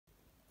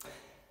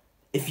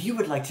If you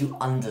would like to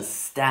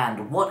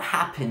understand what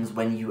happens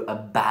when you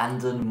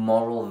abandon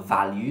moral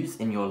values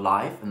in your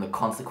life and the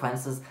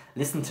consequences,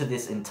 listen to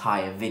this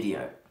entire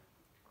video.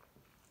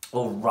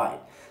 Alright,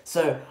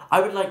 so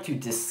I would like to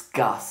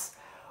discuss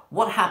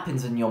what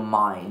happens in your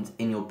mind,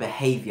 in your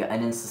behavior,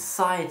 and in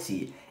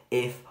society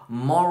if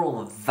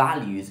moral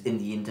values in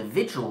the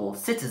individual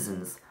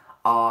citizens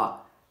are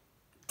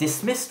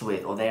dismissed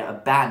with or they are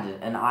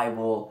abandoned. And I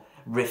will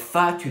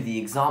refer to the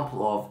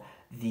example of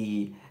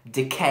the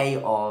decay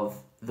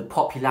of the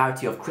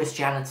popularity of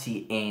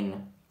Christianity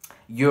in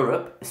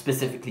Europe,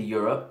 specifically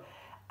Europe,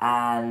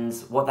 and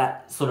what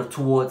that sort of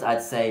towards,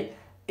 I'd say,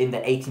 in the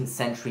 18th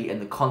century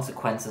and the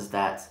consequences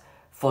that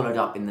followed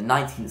up in the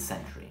 19th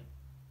century.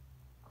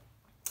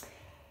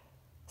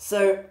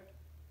 So,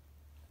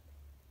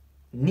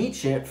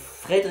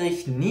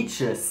 Friedrich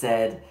Nietzsche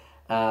said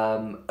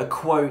a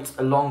quote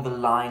along the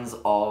lines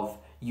of,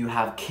 "You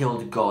have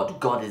killed God,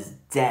 God is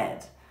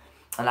dead."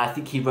 And I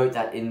think he wrote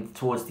that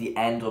towards the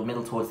end or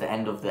middle towards the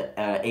end of the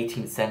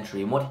 18th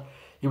century. And what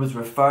he was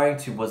referring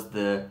to was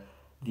the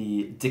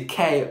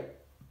decay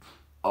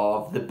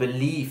of the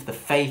belief, the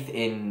faith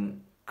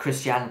in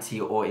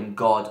Christianity or in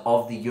God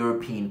of the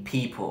European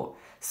people.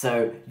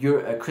 So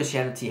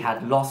Christianity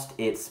had lost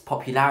its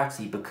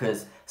popularity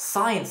because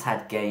science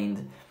had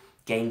gained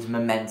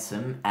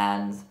momentum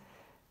and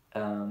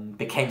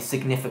became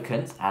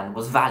significant and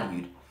was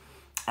valued.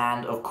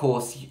 And of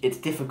course, it's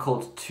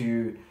difficult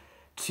to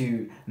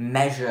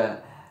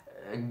measure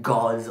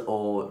God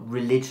or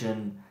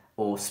religion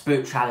or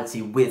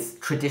spirituality with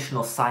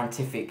traditional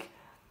scientific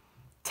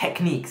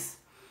techniques.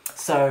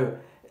 So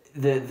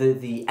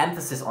the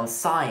emphasis on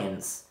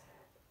science,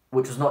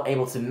 which was not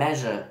able to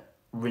measure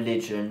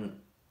religion,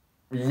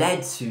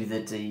 led to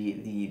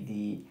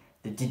the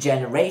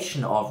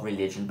degeneration of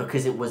religion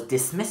because it was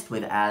dismissed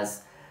with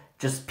as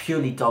just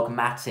purely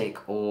dogmatic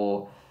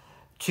or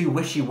too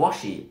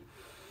wishy-washy.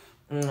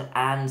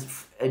 And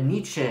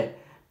Nietzsche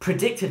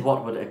predicted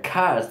what would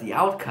occur as the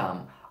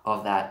outcome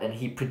of that, and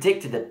he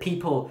predicted that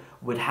people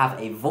would have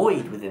a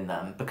void within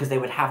them because they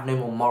would have no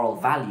more moral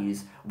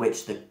values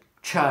which the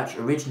church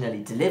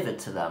originally delivered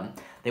to them.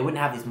 They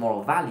wouldn't have these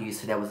moral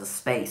values, so there was a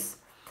space.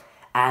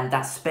 And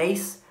that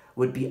space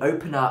would be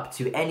open up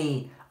to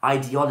any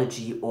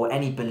ideology or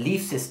any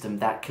belief system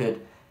that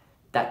could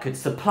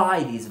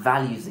supply these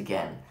values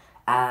again,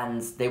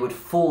 and they would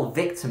fall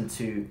victim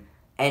to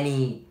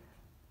any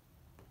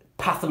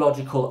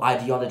pathological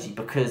ideology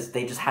because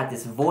they just had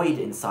this void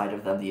inside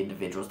of them, the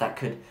individuals,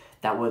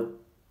 that would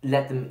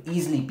let them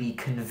easily be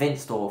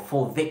convinced or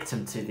fall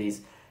victim to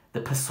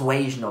the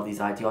persuasion of these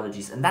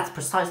ideologies. And that's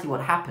precisely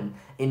what happened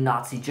in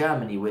Nazi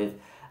Germany with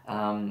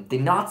the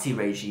Nazi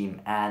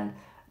regime and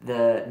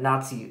the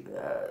Nazis'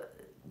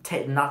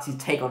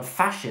 take on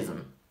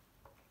fascism.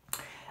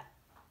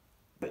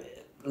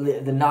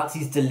 The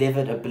Nazis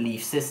delivered a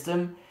belief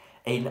system,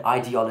 an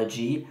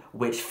ideology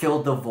which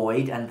filled the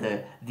void and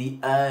the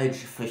urge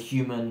for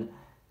human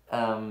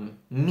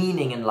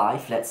meaning in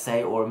life, let's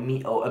say, or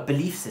a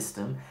belief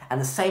system.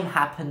 And the same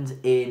happened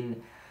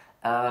in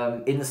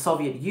the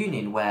Soviet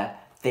Union, where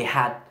they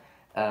had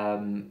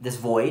this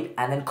void,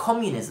 and then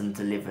communism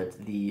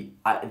delivered the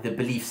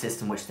belief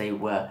system which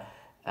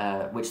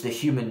the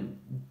human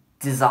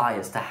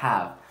desires to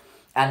have.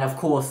 And of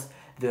course,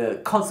 the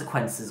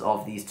consequences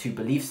of these two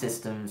belief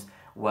systems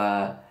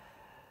were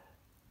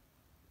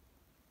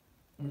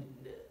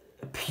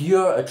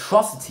pure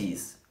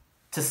atrocities,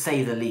 to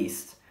say the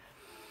least.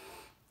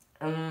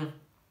 And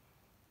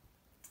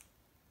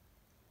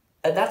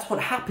that's what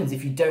happens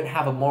if you don't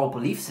have a moral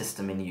belief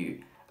system in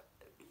you.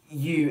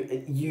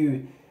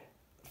 You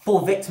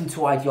fall victim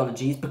to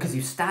ideologies because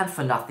you stand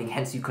for nothing,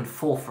 hence you can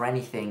fall for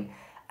anything,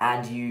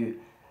 and you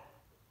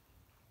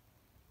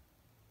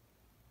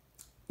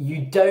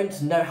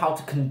don't know how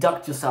to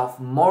conduct yourself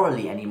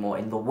morally anymore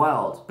in the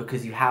world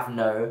because you have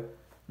no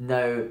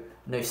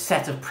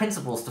set of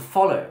principles to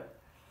follow.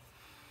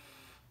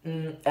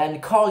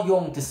 And Carl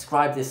Jung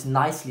described this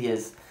nicely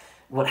as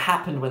what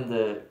happened when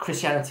the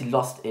Christianity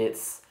lost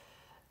its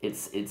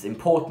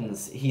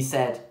importance. He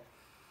said,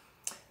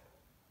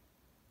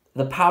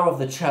 "The power of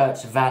the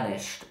church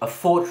vanished, a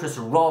fortress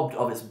robbed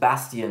of its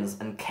bastions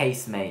and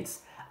casemates,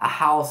 a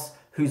house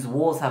whose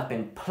walls have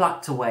been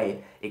plucked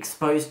away,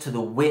 exposed to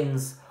the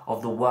winds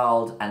of the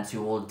world and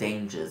to all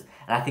dangers."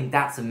 And I think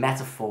that's a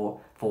metaphor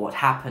for what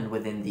happened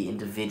within the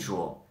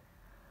individual.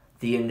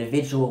 The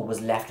individual was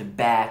left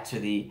bare to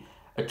the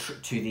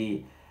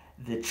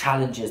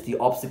challenges, the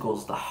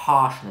obstacles, the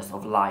harshness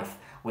of life,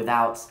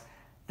 without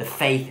the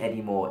faith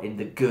anymore in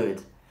the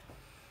good.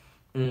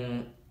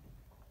 And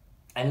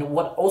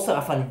what also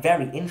I find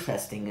very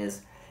interesting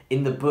is,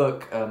 in the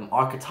book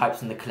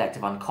Archetypes in the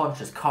Collective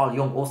Unconscious, Carl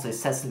Jung also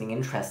says something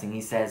interesting.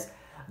 He says,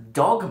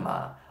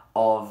 dogma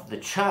of the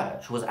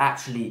church was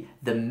actually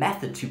the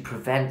method to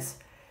prevent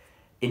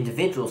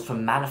individuals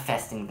from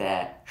manifesting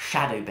their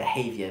shadow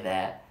behavior,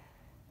 their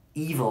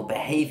evil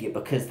behavior,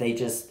 because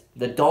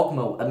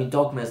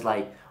dogma is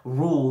like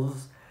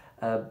rules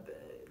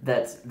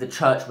that the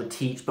church would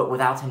teach, but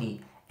without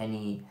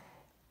any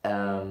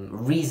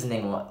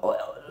reasoning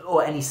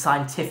or any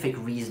scientific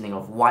reasoning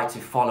of why to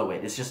follow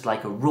it. It's just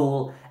like a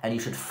rule and you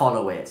should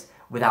follow it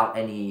without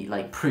any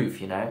like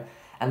proof, you know?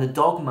 And the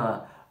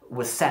dogma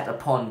was set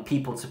upon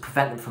people to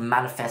prevent them from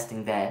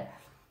manifesting their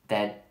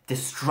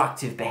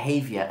destructive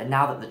behavior. And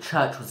now that the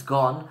church was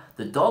gone,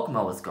 the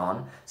dogma was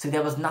gone, so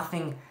there was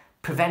nothing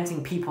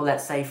preventing people,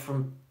 let's say,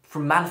 from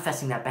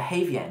manifesting that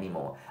behavior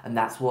anymore. And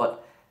that's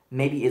what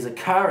maybe is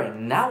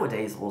occurring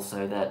nowadays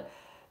also, that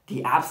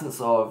the absence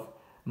of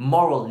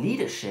moral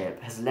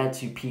leadership has led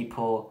to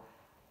people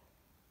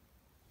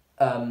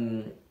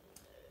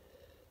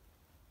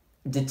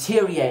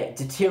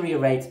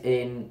deteriorate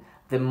in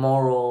the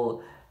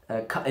moral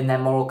in their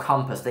moral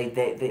compass.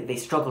 They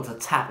struggle to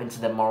tap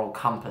into their moral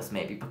compass,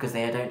 maybe because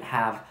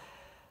they're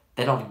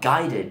not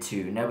guided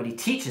to, nobody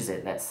teaches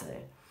it, let's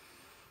say.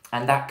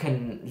 And that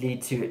can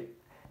lead to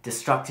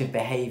destructive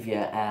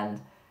behavior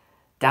and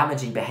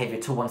damaging behavior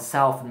to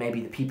oneself and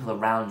maybe the people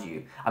around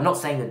you. I'm not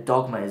saying that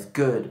dogma is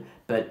good,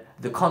 but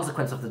the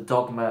consequence of the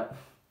dogma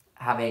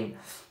having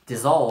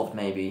dissolved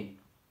maybe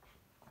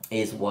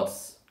is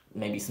what's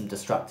maybe some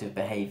destructive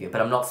behavior.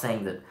 But I'm not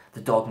saying that the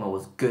dogma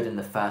was good in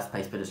the first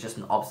place, but it's just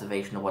an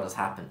observation of what has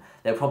happened.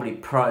 There are probably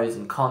pros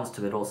and cons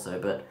to it also,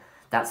 but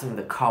that's something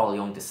that Carl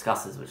Jung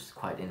discusses, which is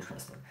quite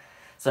interesting.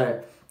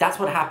 So that's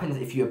what happens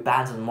if you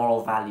abandon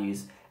moral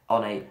values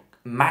on a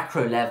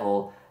macro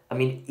level. I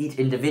mean, each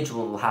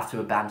individual will have to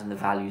abandon the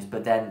values,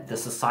 but then the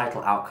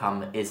societal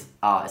outcome is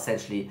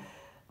essentially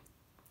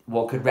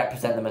what could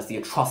represent them as the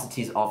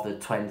atrocities of the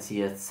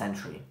 20th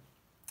century.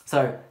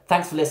 So,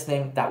 thanks for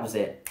listening. That was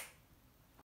it.